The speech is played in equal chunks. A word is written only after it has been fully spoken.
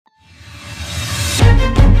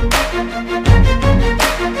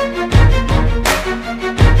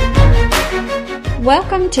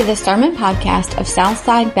Welcome to the Sermon Podcast of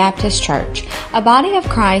Southside Baptist Church, a body of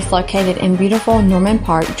Christ located in beautiful Norman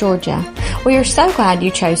Park, Georgia. We are so glad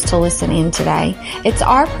you chose to listen in today. It's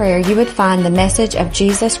our prayer you would find the message of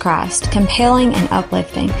Jesus Christ compelling and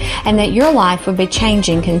uplifting, and that your life would be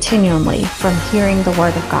changing continually from hearing the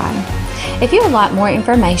Word of God. If you would like more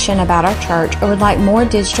information about our church or would like more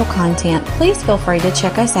digital content, please feel free to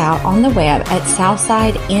check us out on the web at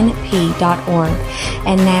southsidenp.org.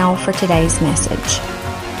 And now for today's message.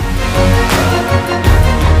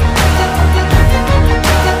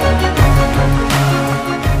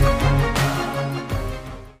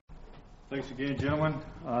 Thanks again, gentlemen.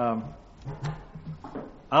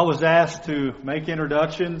 I was asked to make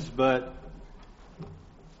introductions, but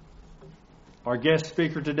our guest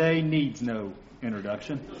speaker today needs no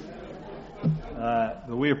introduction. But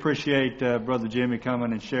we appreciate Brother Jimmy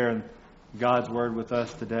coming and sharing God's Word with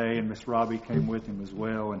us today, and Miss Robbie came with him as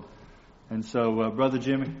well. And so, Brother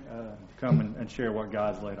Jimmy, come and share what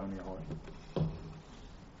God's laid on your heart.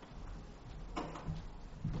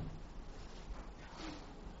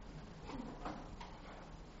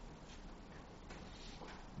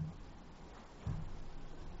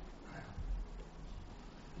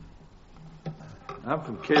 I'm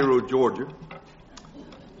from Cairo, Georgia.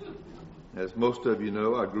 As most of you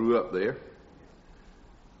know, I grew up there.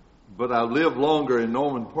 But I lived longer in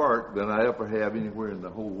Norman Park than I ever have anywhere in the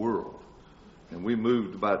whole world. And we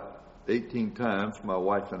moved about 18 times, my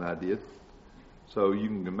wife and I did. So you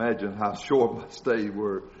can imagine how short my stays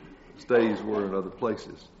were in other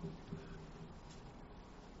places.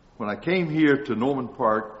 When I came here to Norman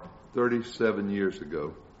Park 37 years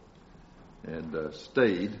ago and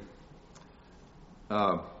stayed,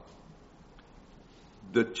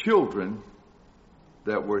 the children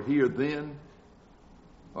that were here then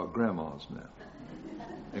are grandmas now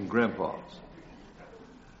and grandpas.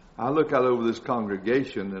 I look out over this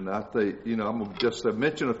congregation and I think, I'm going to just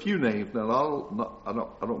mention a few names. Now, I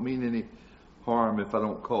don't mean any harm if I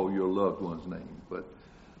don't call your loved one's name, but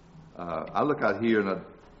I look out here and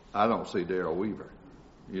I don't see Daryl Weaver,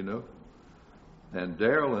 and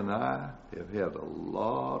Daryl and I have had a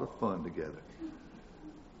lot of fun together.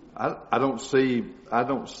 I don't see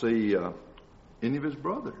any of his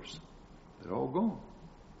brothers. They're all gone.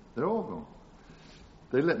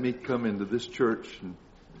 They let me come into this church and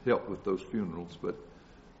help with those funerals, but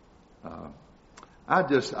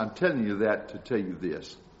I'm telling you that to tell you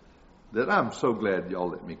this, that I'm so glad y'all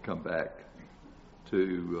let me come back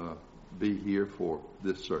to be here for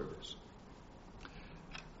this service.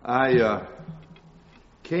 I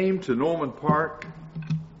came to Norman Park.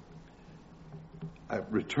 I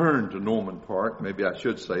returned to Norman Park, maybe I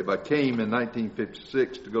should say, but I came in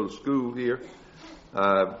 1956 to go to school here.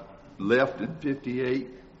 Left in 58.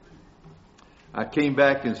 I came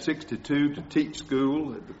back in 62 to teach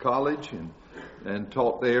school at the college and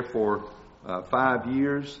taught there for 5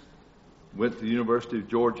 years. Went to the University of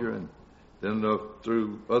Georgia, and then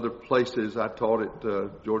through other places I taught at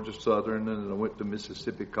Georgia Southern, and I went to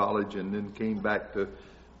Mississippi College, and then came back to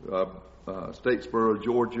Statesboro,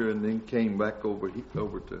 Georgia, and then came back over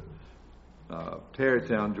to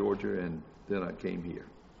Tarrytown, Georgia, and then I came here.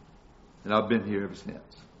 And I've been here ever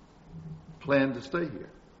since. Plan to stay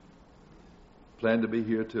here. Plan to be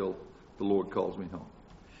here till the Lord calls me home.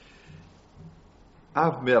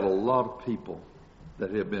 I've met a lot of people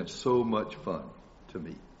that have been so much fun to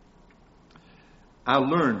meet. I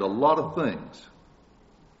learned a lot of things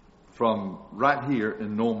from right here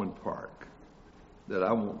in Norman Park that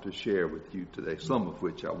I want to share with you today, some of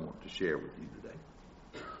which I want to share with you today.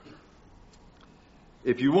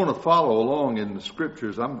 If you want to follow along in the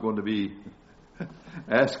scriptures, I'm going to be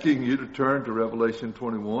asking you to turn to Revelation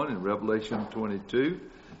 21 and Revelation 22,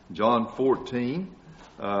 John 14.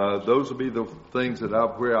 Those will be the things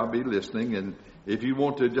where I'll be listening. And if you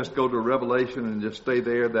want to just go to Revelation and just stay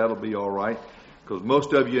there, that'll be all right. Because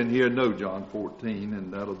most of you in here know John 14,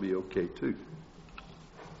 and that'll be okay too.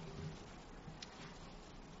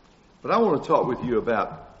 But I want to talk with you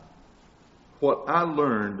about what I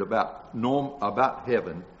learned about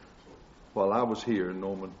heaven while I was here in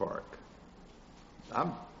Norman Park. My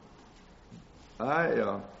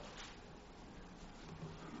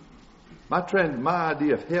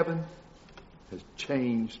idea of heaven has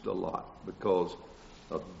changed a lot because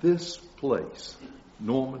of this place,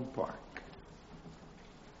 Norman Park.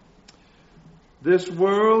 This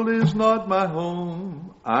world is not my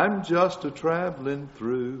home, I'm just a traveling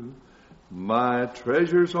through. My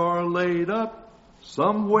treasures are laid up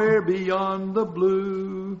somewhere beyond the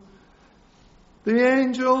blue. The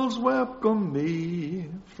angels welcome me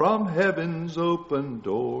from heaven's open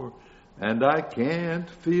door. and I can't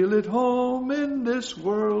feel at home in this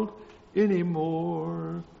world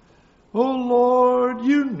anymore. Oh Lord,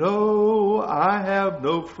 you know I have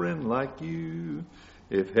no friend like you.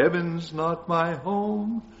 If heaven's not my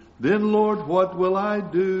home, then Lord, what will I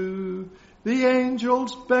do? The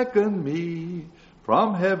angels beckon me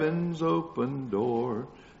from heaven's open door,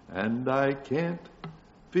 and I can't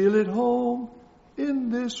feel at home in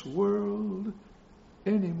this world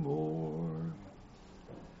anymore.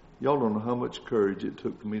 Y'all don't know how much courage it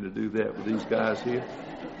took for me to do that with these guys here.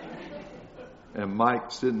 And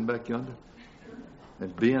Mike sitting back yonder.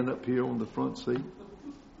 And Ben up here on the front seat.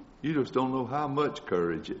 You just don't know how much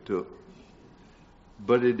courage it took.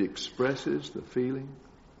 But it expresses the feeling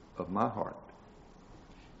of my heart.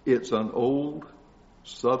 It's an old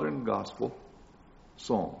Southern gospel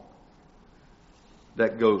song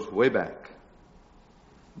that goes way back.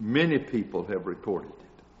 Many people have recorded it.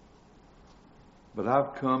 But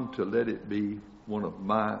I've come to let it be one of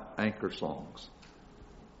my anchor songs.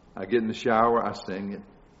 I get in the shower, I sing it.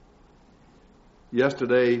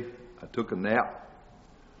 Yesterday, I took a nap.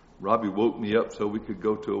 Robbie woke me up so we could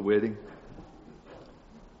go to a wedding.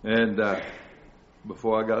 And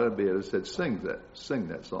before I got out of bed, I said, sing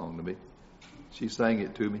that song to me. She sang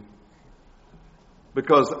it to me.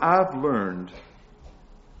 Because I've learned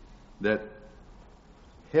that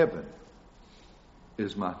heaven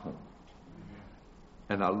is my home.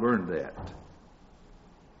 And I learned that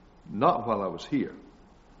not while I was here,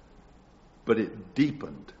 but it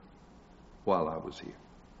deepened while I was here.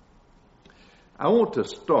 I want to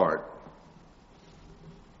start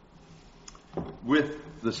with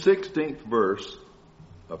the 16th verse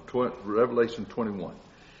of Revelation 21.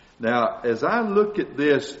 Now, as I look at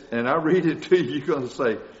this and I read it to you, you're going to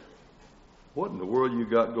say, what in the world you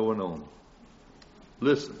got going on?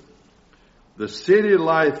 Listen. The city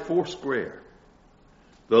lieth foursquare.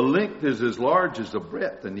 The length is as large as the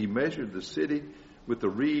breadth, and he measured the city with the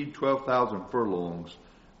reed 12,000 furlongs.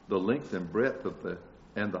 The length and breadth of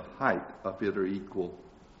and the height of it are equal.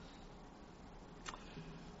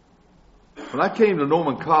 When I came to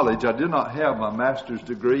Norman College, I did not have my master's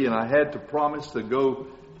degree, and I had to promise to go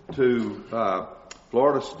to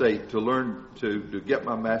Florida State to learn to get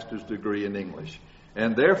my master's degree in English.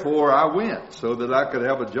 And therefore I went so that I could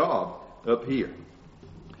have a job up here.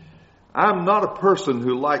 I'm not a person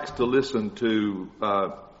who likes to listen to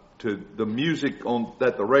the music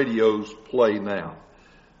that the radios play now.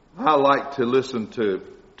 I like to listen to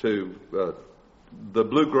the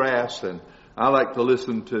bluegrass, and I like to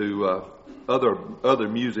listen to other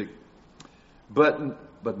music, but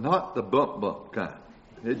not the bump kind.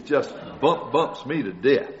 It just bumps me to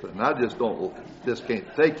death, and I just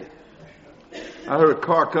can't take it. I heard a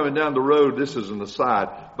car coming down the road. This is an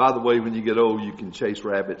aside. By the way, when you get old, you can chase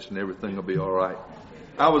rabbits and everything will be all right.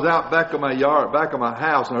 I was out back of my yard, back of my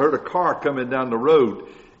house, and I heard a car coming down the road.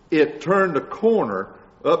 It turned a corner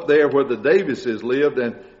up there where the Davises lived,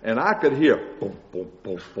 and I could hear boom, boom,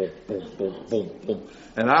 boom, boom, boom, boom, boom, boom.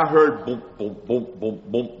 And I heard boom, boom, boom, boom,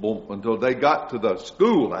 boom, boom until they got to the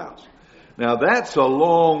schoolhouse. Now that's a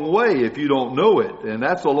long way if you don't know it, and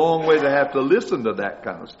that's a long way to have to listen to that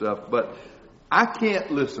kind of stuff. But I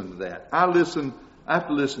can't listen to that. I have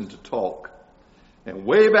to listen to talk. And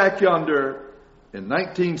way back yonder in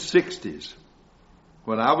 1960s,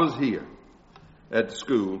 when I was here at the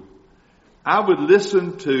school, I would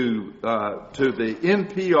listen to the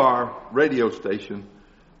NPR radio station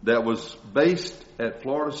that was based at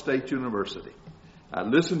Florida State University. I'd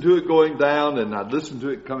listen to it going down, and I'd listen to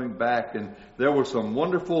it coming back, and there were some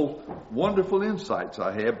wonderful, wonderful insights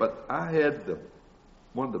I had, but I had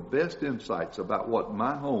one of the best insights about what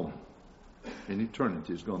my home in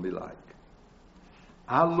eternity is going to be like.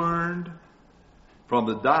 I learned from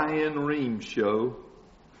the Diane Rehm show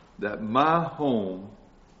that my home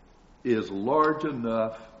is large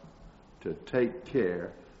enough to take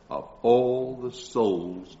care of all the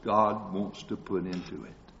souls God wants to put into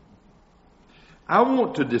it. I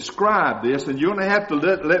want to describe this, and you're going to have to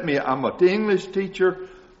let me. I'm an English teacher.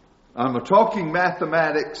 I'm talking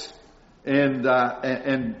mathematics, and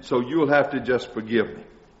so you'll have to just forgive me.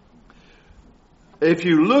 If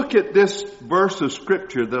you look at this verse of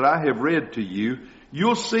Scripture that I have read to you,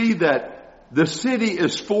 you'll see that the city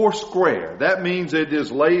is foursquare. That means it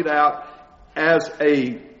is laid out as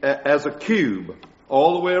a cube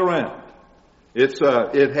all the way around.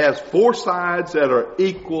 It has four sides that are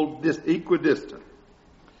equidistant.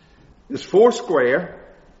 It's foursquare.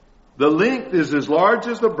 The length is as large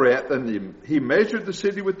as the breadth, and he measured the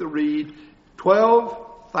city with the reed,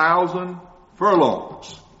 12,000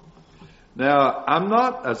 furlongs. Now, I'm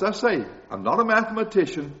not a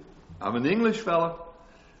mathematician. I'm an English fellow.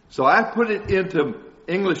 So I put it into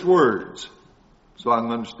English words so I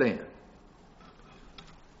can understand.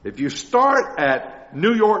 If you start at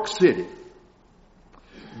New York City,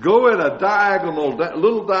 go at a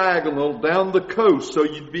little diagonal down the coast, so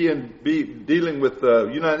you'd be dealing with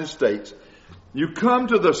the United States. You come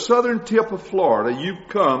to the southern tip of Florida.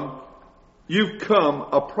 You've come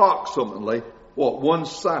approximately one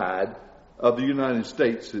side of the United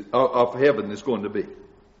States of heaven is going to be.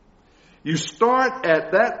 You start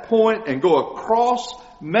at that point and go across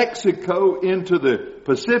Mexico into the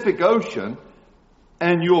Pacific Ocean,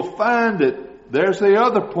 and you'll find that there's the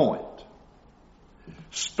other point.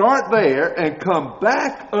 Start there and come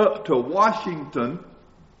back up to Washington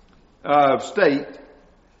State,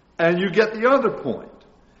 and you get the other point.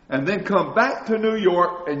 And then come back to New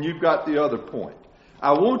York, and you've got the other point.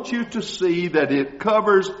 I want you to see that it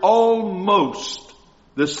covers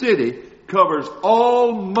the city covers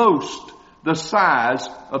almost the size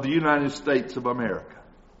of the United States of America.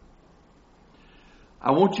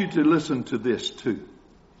 I want you to listen to this too.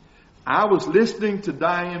 I was listening to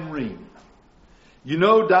Diane Rehm. You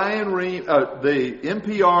know, Diane Rehm, the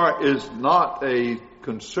NPR is not a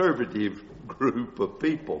conservative group of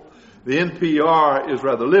people. The NPR is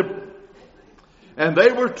rather liberal. And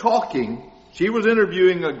they were talking, she was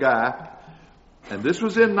interviewing a guy, and this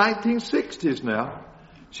was in 1960s now.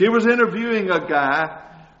 She was interviewing a guy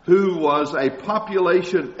who was a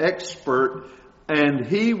population expert, and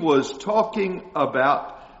he was talking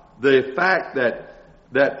about the fact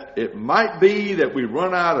that it might be that we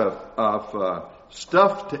run out of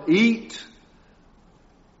stuff to eat.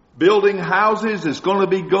 Building houses is going to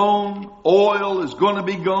be gone. Oil is going to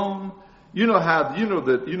be gone. You know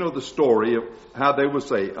the story of how they would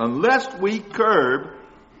say, unless we curb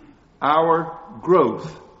our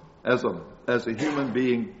growth as a human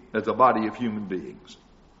being, as a body of human beings.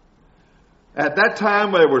 At that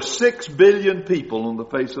time, there were 6 billion people on the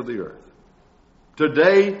face of the earth.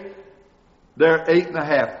 Today, there are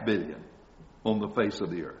 8.5 billion on the face of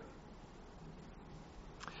the earth.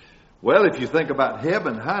 Well, if you think about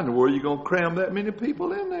heaven, how in the world are you going to cram that many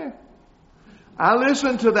people in there? I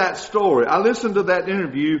listened to that story. I listened to that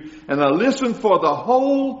interview, and I listened for the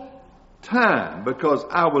whole time because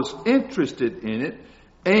I was interested in it,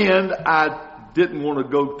 and I didn't want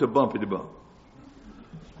to go to bumpity bump.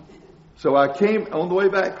 So I came on the way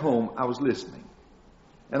back home. I was listening,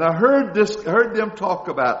 and I heard them talk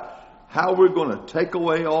about how we're going to take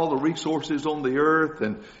away all the resources on the earth,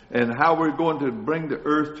 and how we're going to bring the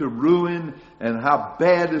earth to ruin, and how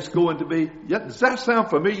bad it's going to be. Does that sound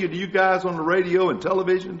familiar to you guys on the radio and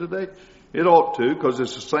television today? It ought to, because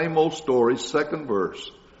it's the same old story, second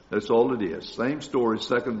verse. That's all it is. Same story,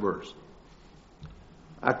 second verse.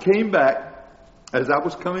 I came back. As I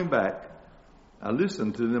was coming back, I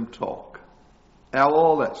listened to them talk.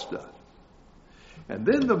 All that stuff. And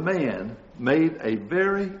then the man made a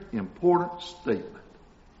very important statement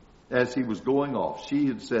as he was going off. She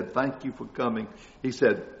had said, "Thank you for coming." He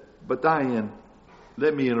said, "But Diane,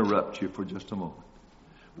 let me interrupt you for just a moment.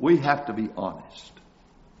 We have to be honest.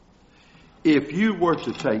 If you were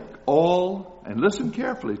to take all," and listen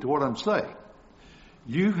carefully to what I'm saying,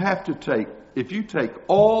 if you take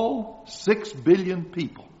all 6 billion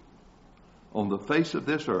people on the face of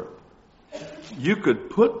this earth, you could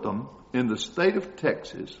put them in the state of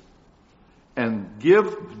Texas and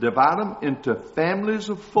divide them into families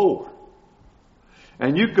of 4.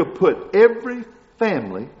 And you could put every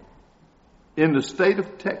family in the state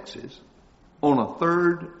of Texas on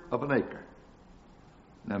 1/3 of an acre.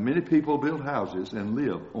 Now, many people build houses and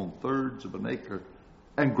live on 1/3 of an acre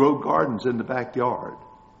and grow gardens in the backyard.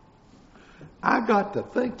 I got to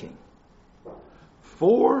thinking,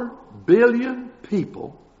 4 billion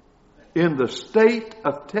people in the state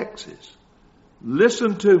of Texas.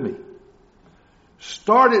 Listen to me.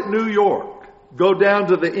 Start at New York. Go down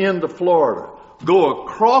to the end of Florida. Go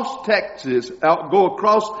across Texas. Go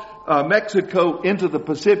across Mexico into the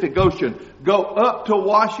Pacific Ocean. Go up to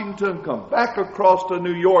Washington. Come back across to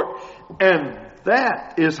New York. And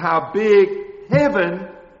that is how big heaven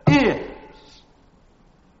is.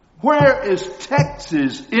 Where is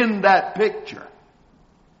Texas in that picture?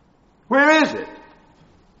 Where is it?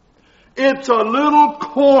 It's a little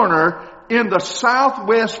corner in the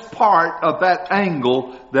southwest part of that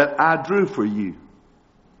angle that I drew for you.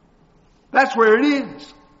 That's where it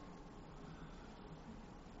is.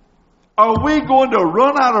 Are we going to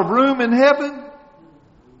run out of room in heaven?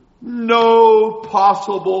 No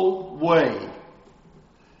possible way.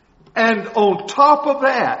 And on top of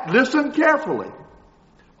that, listen carefully.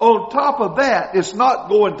 On top of that, it's not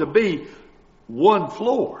going to be 1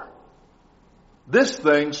 floor. This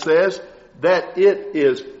thing says that it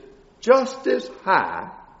is just as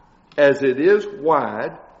high as it is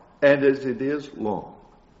wide and as it is long.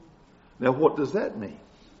 Now, what does that mean?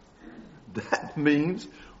 That means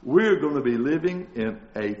we're going to be living in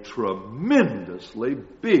a tremendously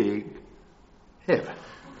big heaven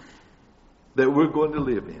that we're going to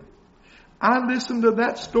live in. I listened to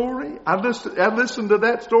that story. I listened to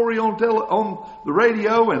that story on the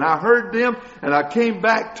radio, and I heard them, and I came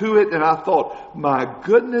back to it, and I thought, my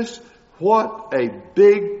goodness, what a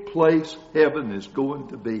big place heaven is going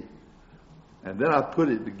to be. And then I put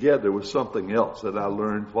it together with something else that I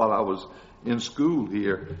learned while I was in school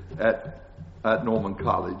here at Norman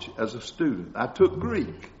College as a student. I took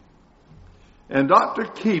Greek. And Dr.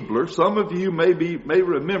 Keebler, some of you may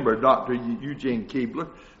remember Dr. Eugene Keebler,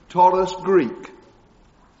 taught us Greek.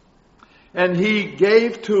 And he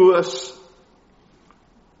gave to us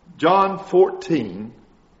John 14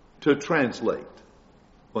 to translate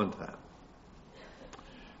one time.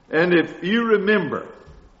 And if you remember,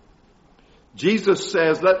 Jesus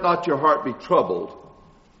says, let not your heart be troubled.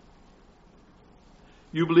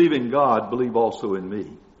 You believe in God, believe also in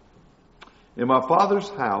me. In my Father's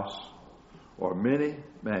house are many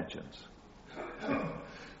mansions.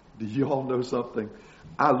 Do you all know something?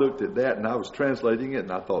 I looked at that and I was translating it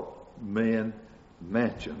and I thought, man,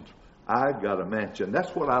 mansions. I got a mansion.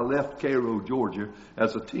 That's what I left Cairo, Georgia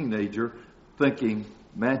as a teenager thinking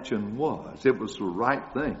mansion was. It was the right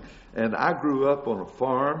thing. And I grew up on a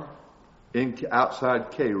farm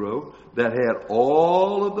outside Cairo that had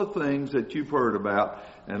all of the things that you've heard about,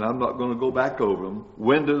 and I'm not going to go back over them.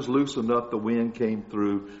 Windows loose enough the wind came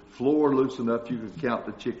through, floor loose enough you could count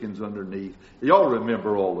the chickens underneath. Y'all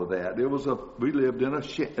remember all of that. We lived in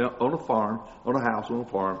on a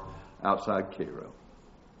farm outside Cairo.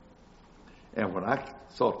 And when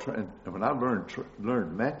I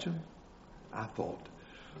learned mansion, I thought,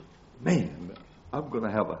 man, I'm going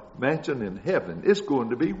to have a mansion in heaven. It's going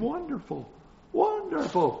to be wonderful.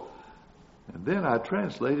 Wonderful. And then I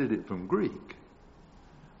translated it from Greek.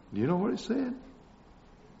 Do you know what it said?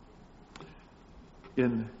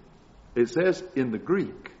 It says in the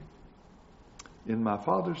Greek, in my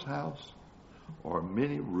Father's house are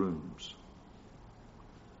many rooms.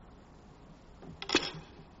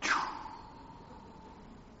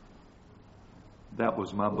 That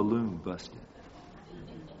was my balloon busted.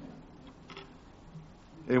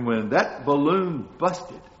 And when that balloon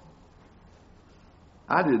busted,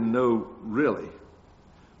 I didn't know really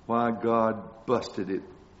why God busted it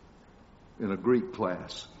in a Greek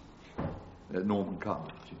class at Norman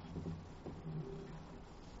College.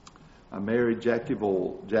 I married Jackie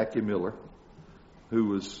Miller, who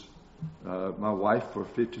was my wife for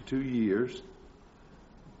 52 years.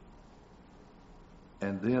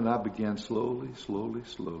 And then I began slowly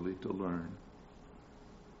to learn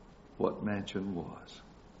what mansion was.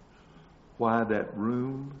 Why that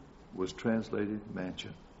room was translated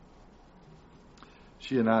mansion.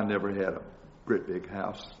 She and I never had a great big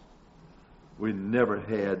house. We never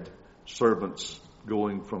had servants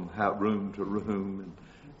going from room to room and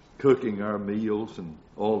cooking our meals and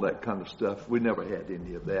all that kind of stuff. We never had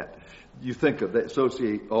any of that. You think of that,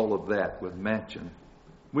 associate all of that with mansion.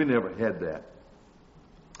 We never had that.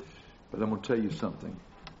 But I'm going to tell you something.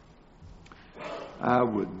 I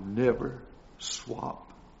would never swap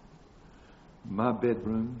my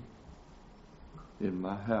bedroom in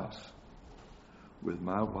my house with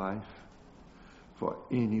my wife for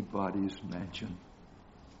anybody's mansion.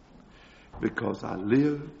 Because I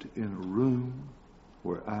lived in a room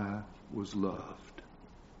where I was loved.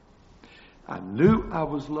 I knew I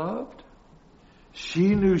was loved.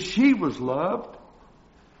 She knew she was loved.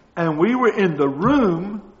 And we were in the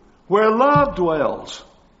room where love dwells.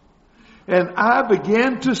 And I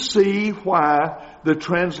began to see why the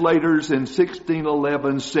translators in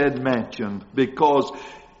 1611 said mansion. Because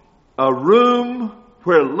a room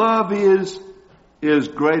where love is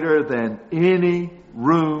greater than any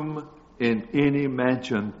room in any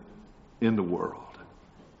mansion in the world.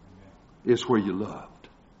 It's where you loved.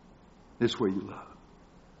 It's where you loved.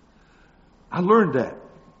 I learned that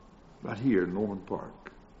right here in Norman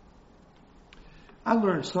Park. I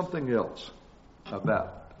learned something else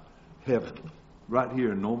about heaven right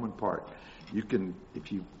here in Norman Park. You can,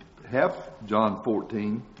 if you have John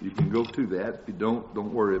 14, you can go to that. If you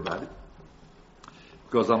don't worry about it.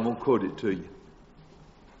 Because I'm going to quote it to you.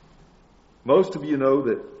 Most of you know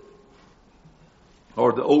that,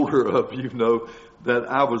 or the older of you know, that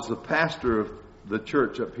I was the pastor of the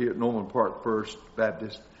church up here at Norman Park First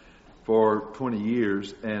Baptist for 20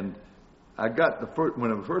 years. And I got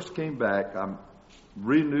when I first came back, I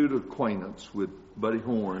renewed acquaintance with Buddy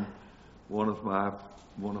Horn, one of my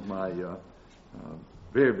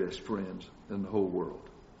very best friends in the whole world.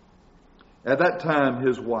 At that time,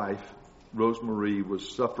 his wife, Rosemarie, was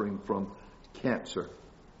suffering from cancer.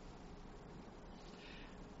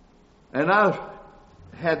 And I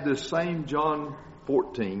had this same John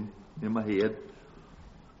 14 in my head.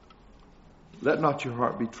 Let not your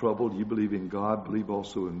heart be troubled. You believe in God, believe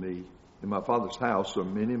also in me. In my Father's house are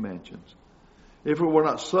many mansions. If it were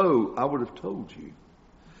not so, I would have told you.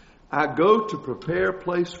 I go to prepare a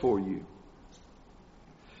place for you.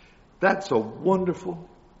 That's a wonderful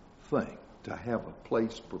thing, to have a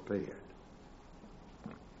place prepared.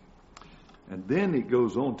 And then it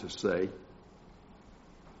goes on to say,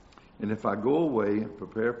 and if I go away and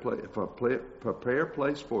prepare a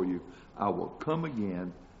place for you, I will come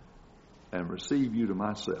again and receive you to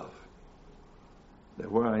myself,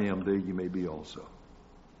 that where I am, there you may be also.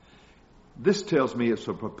 This tells me it's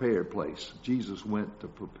a prepared place. Jesus went to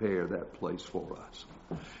prepare that place for us.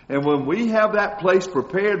 And when we have that place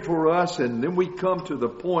prepared for us, and then we come to the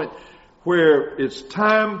point where it's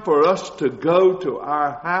time for us to go to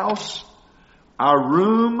our house, our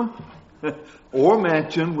room, or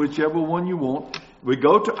mansion, whichever one you want. We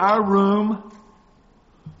go to our room.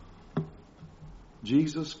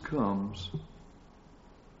 Jesus comes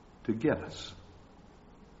to get us.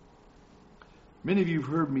 Many of you have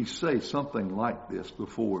heard me say something like this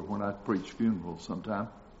before when I preach funerals sometime.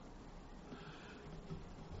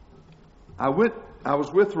 I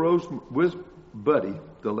was with Buddy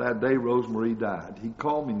the last day Rosemarie died. He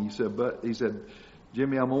called me and he said,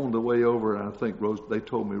 Jimmy, I'm on the way over, and I think they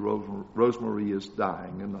told me Rosemarie is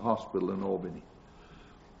dying in the hospital in Albany.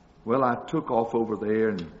 Well, I took off over there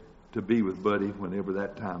and to be with Buddy whenever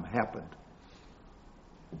that time happened.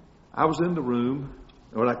 I was in the room.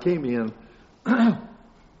 When I came in,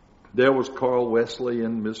 there was Carl Wesley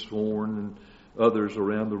and Miss Horn and others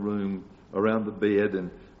around the room, around the bed,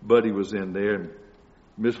 and Buddy was in there. And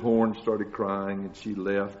Miss Horn started crying, and she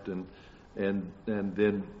left, and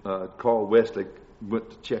then Carl Wesley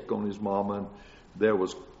went to check on his mama, and there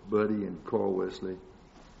was Buddy and Carl Wesley.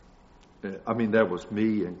 There was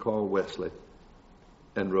me and Carl Wesley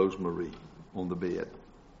and Rosemarie on the bed.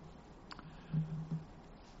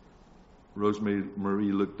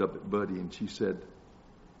 Rosemarie looked up at Buddy and she said,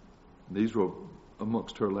 these were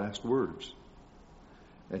amongst her last words.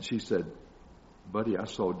 And she said, Buddy, I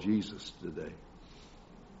saw Jesus today.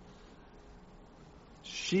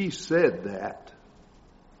 She said that,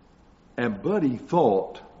 and Buddy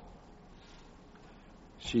thought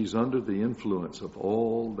she's under the influence of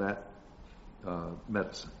all that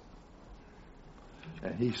medicine.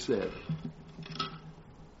 And he said,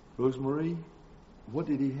 Rosemarie, what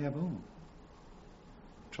did he have on?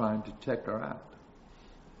 Trying to check her out.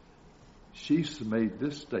 She made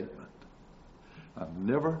this statement. I've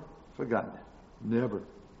never forgotten it. Never.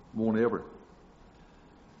 Won't ever.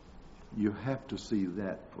 You have to see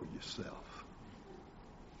that for yourself.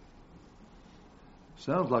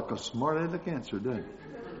 Sounds like a smart aleck answer, doesn't it?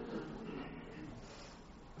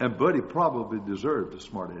 And Buddy probably deserved a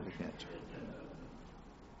smart aleck answer.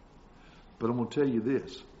 But I'm going to tell you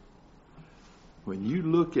this. When you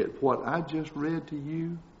look at what I just read to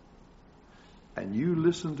you, and you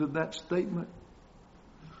listen to that statement,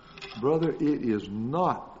 brother, it is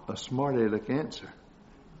not a smart aleck answer.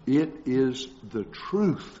 It is the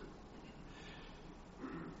truth.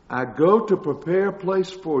 I go to prepare a place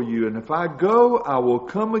for you, and if I go, I will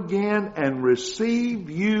come again and receive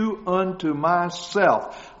you unto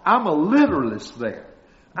myself. I'm a literalist there.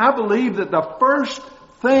 I believe that the first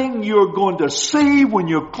thing you're going to see when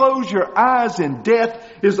you close your eyes in death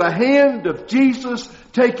is the hand of Jesus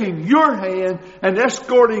taking your hand and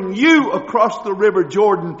escorting you across the River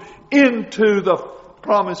Jordan into the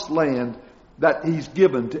promised land that He's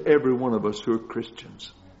given to every one of us who are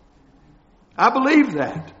Christians. I believe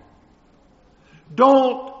that.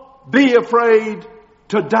 Don't be afraid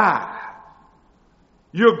to die.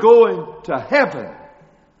 You're going to heaven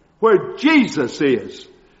where Jesus is,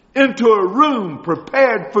 into a room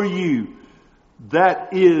prepared for you that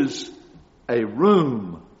is a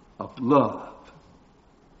room of love.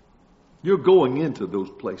 You're going into those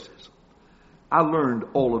places. I learned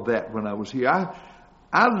all of that when I was here.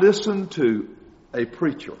 I listened to a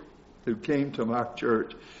preacher who came to my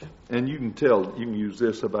church, and you can tell, you can use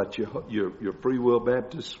this about your Free Will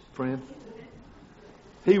Baptist friend.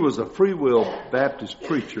 He was a Free Will Baptist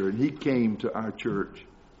preacher, and he came to our church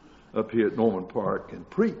up here at Norman Park and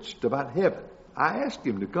preached about heaven. I asked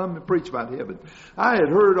him to come and preach about heaven. I had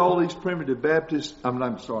heard all these primitive Baptists,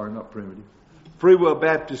 Free Will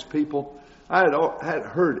Baptist people. I had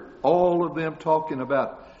heard all of them talking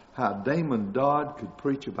about how Damon Dodd could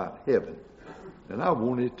preach about heaven. And I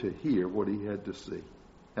wanted to hear what he had to say.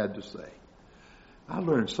 had to say. I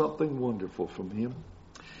learned something wonderful from him.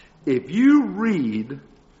 If you read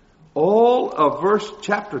all of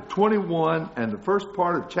chapter 21 and the first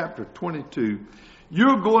part of chapter 22,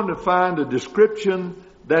 you're going to find a description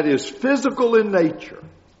that is physical in nature.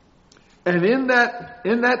 And in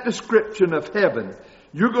that description of heaven,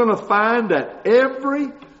 you're going to find that every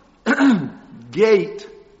gate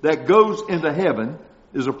that goes into heaven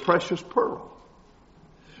is a precious pearl.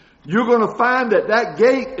 You're going to find that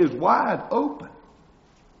gate is wide open.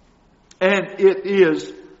 And it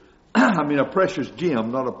is, a precious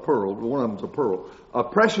gem, not a pearl. One of them's a pearl. A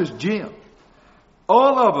precious gem.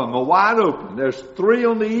 All of them are wide open. There's 3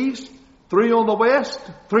 on the east, 3 on the west,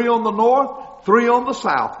 3 on the north, 3 on the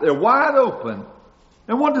south. They're wide open.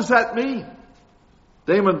 And what does that mean?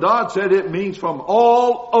 Damon Dodd said it means from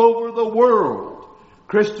all over the world,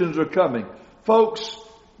 Christians are coming. Folks,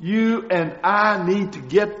 you and I need to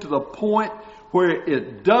get to the point where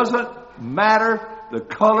it doesn't matter the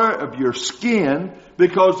color of your skin,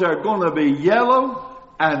 because there are going to be yellow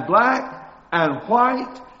and black and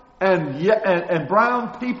white and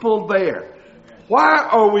brown people there. Why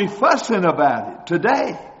are we fussing about it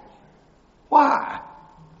today? Why?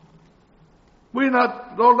 We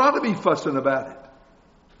ought not to be fussing about it.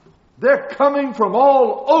 They're coming from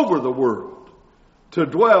all over the world to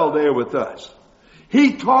dwell there with us.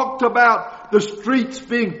 He talked about the streets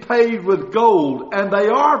being paved with gold, and they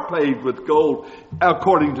are paved with gold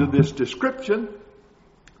according to this description.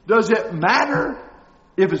 Does it matter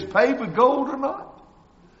if it's paved with gold or not?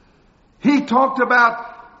 He talked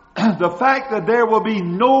about the fact that there will be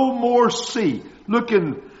no more sea. Look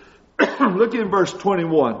in verse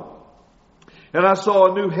 21. And I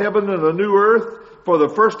saw a new heaven and a new earth, for the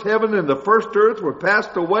first heaven and the first earth were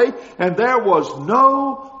passed away, and there was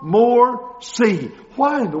no more sea.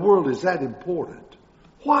 Why in the world is that important?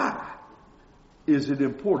 Why is it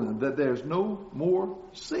important that there's no more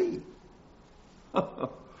sea?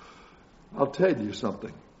 I'll tell you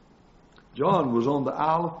something. John was on the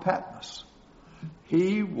Isle of Patmos.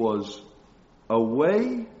 He was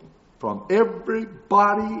away from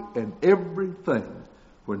everybody and everything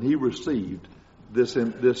when he received this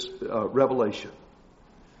revelation.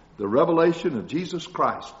 The revelation of Jesus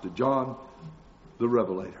Christ to John the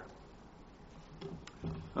Revelator.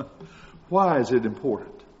 Why is it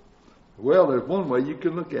important? Well, there's one way you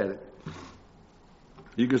can look at it.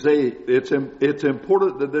 You can say it's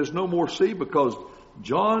important that there's no more sea because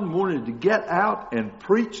John wanted to get out and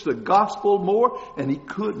preach the gospel more, and he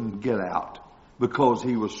couldn't get out because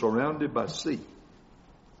he was surrounded by sea.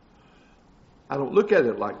 I don't look at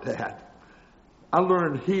it like that. I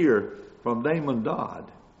learned here from Damon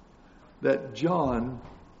Dodd that John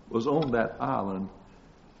was on that island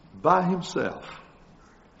by himself.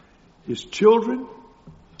 His children,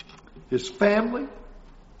 his family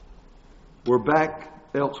were back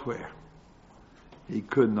elsewhere. He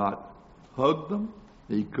could not hug them.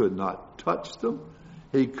 He could not touch them.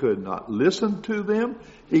 He could not listen to them.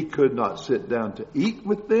 He could not sit down to eat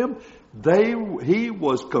with them. He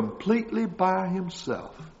was completely by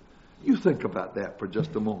himself. You think about that for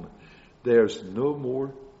just a moment. There's no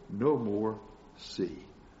more sea.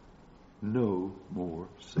 No more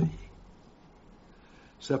sea.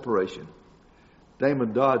 Separation.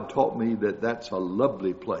 Damon Dodd taught me that that's a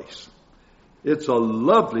lovely place. It's a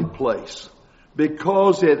lovely place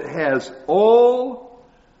because it has all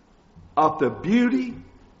of the beauty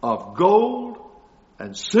of gold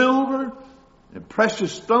and silver and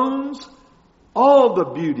precious stones, all the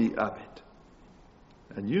beauty of it.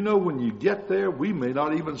 And you know, when you get there, we may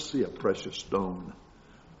not even see a precious stone.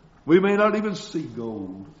 We may not even see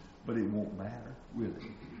gold, but it won't matter, will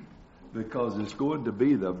it? Because it's going to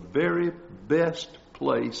be the very best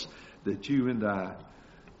place that you and I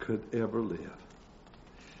could ever live.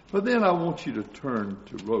 But then I want you to turn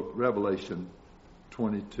to Revelation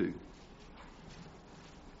 22.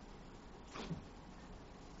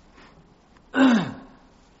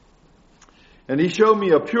 And he showed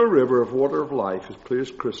me a pure river of water of life, as clear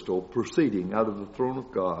as crystal, proceeding out of the throne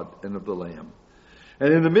of God and of the Lamb.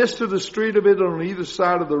 And in the midst of the street of it, on either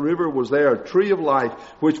side of the river, was there a tree of life,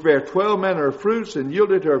 which bare 12 manner of fruits, and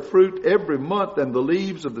yielded her fruit every month, and the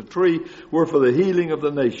leaves of the tree were for the healing of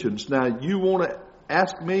the nations. Now, you want to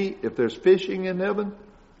ask me if there's fishing in heaven?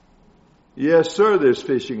 Yes, sir, there's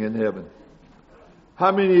fishing in heaven.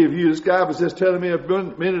 How many of you, this guy was just telling me a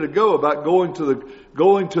minute ago about going to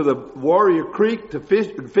the Warrior Creek to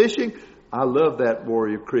fishing. I love that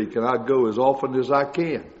Warrior Creek, and I go as often as I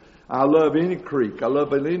can. I love any creek. I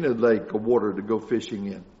love any lake of water to go fishing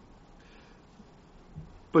in.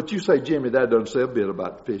 But you say, Jimmy, that doesn't say a bit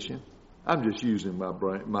about fishing. I'm just using my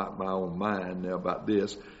brain, my own mind now about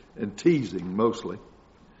this and teasing mostly.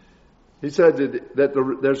 He said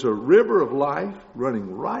that there's a river of life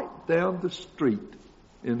running right down the street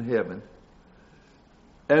in heaven.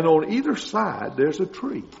 And on either side, there's a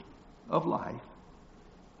tree of life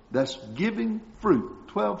that's giving fruit,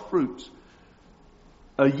 12 fruits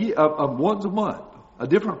a year, once a month, a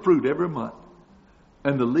different fruit every month.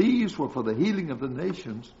 And the leaves were for the healing of the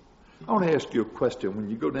nations. I want to ask you a question. When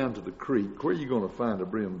you go down to the creek, where are you going to find a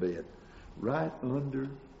brim bed? Right under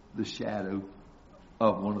the shadow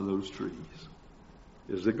of one of those trees.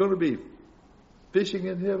 Is there going to be fishing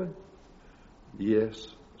in heaven? Yes,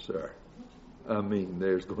 sir. I mean,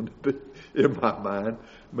 there's going to be, in my mind,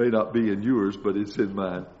 may not be in yours, but it's in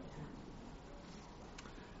mine.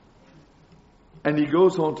 And he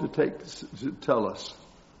goes on to tell us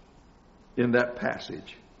in that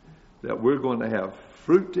passage that we're going to have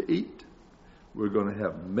fruit to eat, we're going to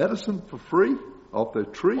have medicine for free off the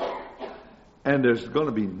tree, and there's going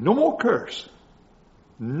to be no more curse.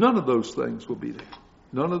 None of those things will be there.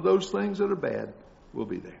 None of those things that are bad will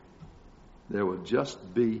be there. There will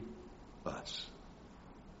just be us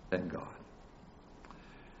and God.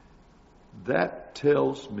 That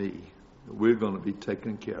tells me that we're going to be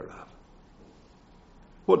taken care of.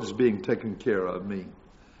 What does being taken care of mean?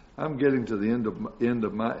 I'm getting to the end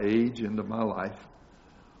of my age, end of my life.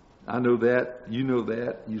 I know that. You know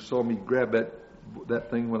that. You saw me grab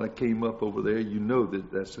that thing when I came up over there. You know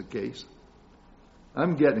that that's the case.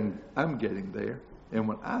 I'm getting there. And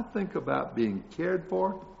when I think about being cared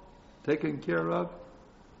for, taken care of,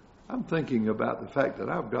 I'm thinking about the fact that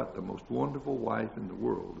I've got the most wonderful wife in the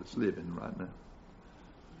world that's living right now.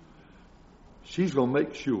 She's going to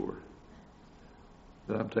make sure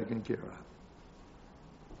that I'm taken care of.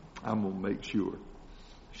 I'm going to make sure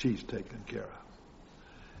she's taken care of.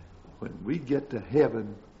 When we get to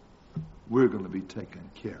heaven, we're going to be taken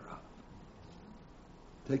care of.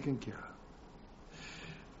 Taken care of.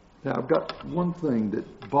 Now, I've got one thing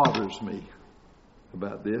that bothers me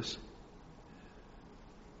about this,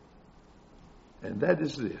 and that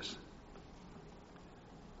is this.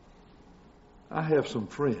 I have some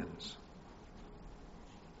friends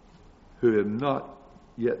who have not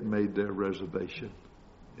yet made their reservation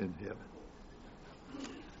in heaven.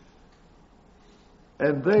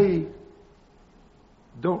 And they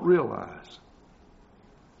don't realize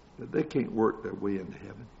that they can't work their way into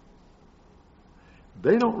heaven.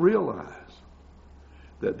 They don't realize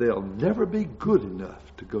that they'll never be good enough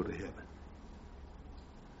to go to heaven.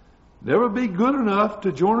 Never be good enough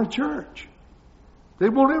to join a church. They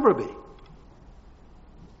won't ever be.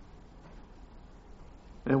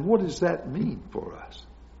 And what does that mean for us?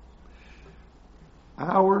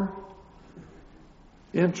 Our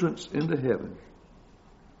entrance into heaven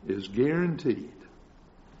is guaranteed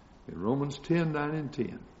in Romans 10:9 and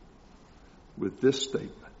 10 with this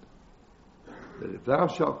statement, that if thou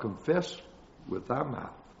shalt confess with thy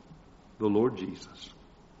mouth the Lord Jesus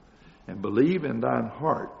and believe in thine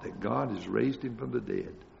heart that God has raised him from the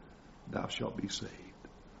dead, thou shalt be saved.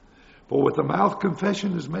 For with the mouth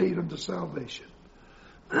confession is made unto salvation,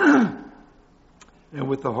 and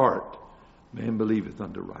with the heart man believeth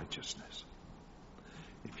unto righteousness.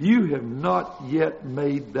 If you have not yet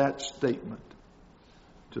made that statement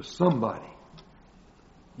to somebody,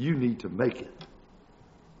 you need to make it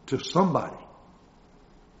to somebody.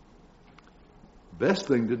 Best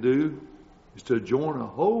thing to do is to join a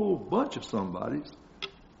whole bunch of somebodies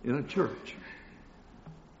in a church,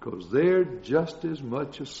 because they're just as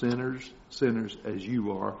much as sinners as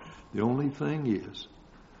you are. The only thing is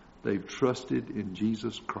they've trusted in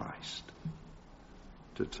Jesus Christ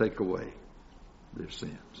to take away their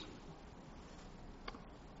sins.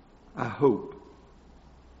 I hope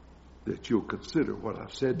that you'll consider what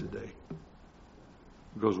I've said today,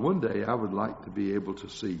 because one day I would like to be able to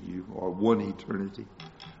see you, or one eternity,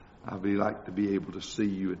 I'd like to be able to see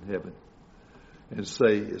you in heaven and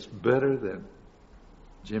say it's better than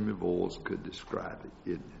Jimmy Bowles could describe it,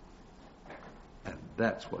 isn't it? And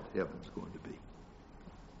that's what heaven's going to be.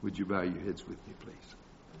 Would you bow your heads with me, please?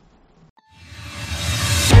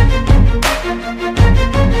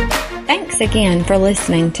 Thanks again for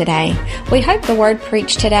listening today. We hope the word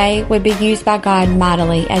preached today would be used by God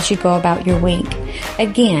mightily as you go about your week.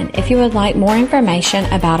 Again, if you would like more information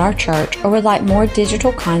about our church or would like more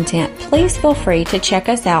digital content, please feel free to check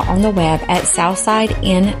us out on the web at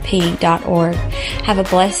southsidenp.org. Have a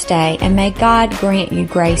blessed day, and may God grant you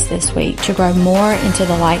grace this week to grow more into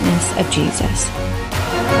the likeness of Jesus.